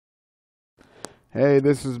Hey,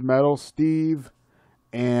 this is Metal Steve,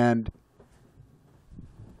 and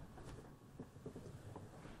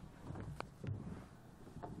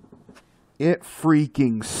it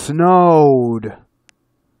freaking snowed.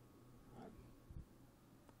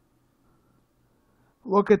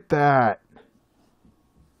 Look at that.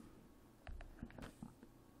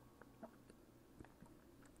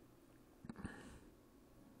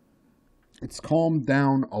 It's calmed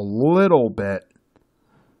down a little bit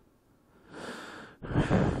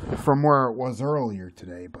from where it was earlier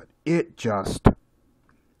today, but it just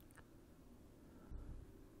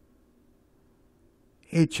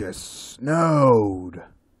snowed.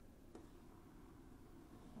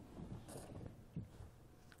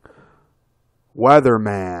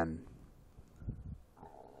 Weatherman.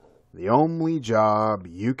 The only job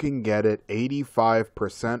you can get it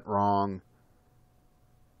 85% wrong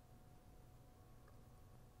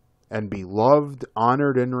and be loved,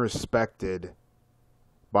 honored, and respected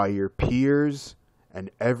by your peers and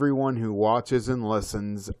everyone who watches and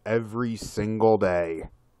listens every single day.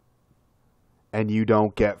 And you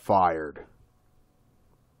don't get fired.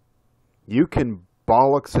 You can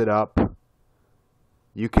bollocks it up.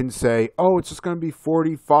 You can say, oh, it's just going to be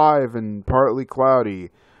 45 and partly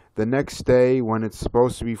cloudy. The next day, when it's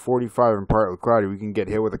supposed to be 45 and partly cloudy, we can get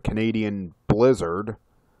hit with a Canadian blizzard.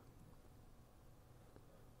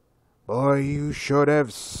 Boy, you should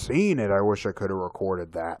have seen it. I wish I could have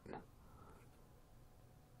recorded that.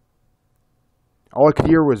 All I could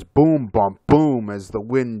hear was boom, bump, boom as the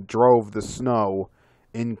wind drove the snow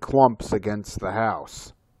in clumps against the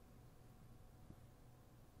house.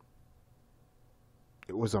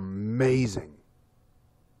 It was amazing.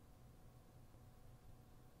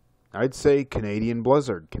 I'd say Canadian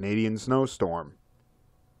blizzard, Canadian snowstorm.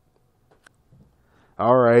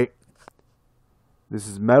 Alright. This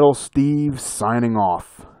is Metal Steve signing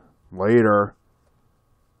off. Later.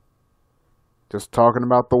 Just talking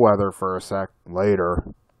about the weather for a sec. Later.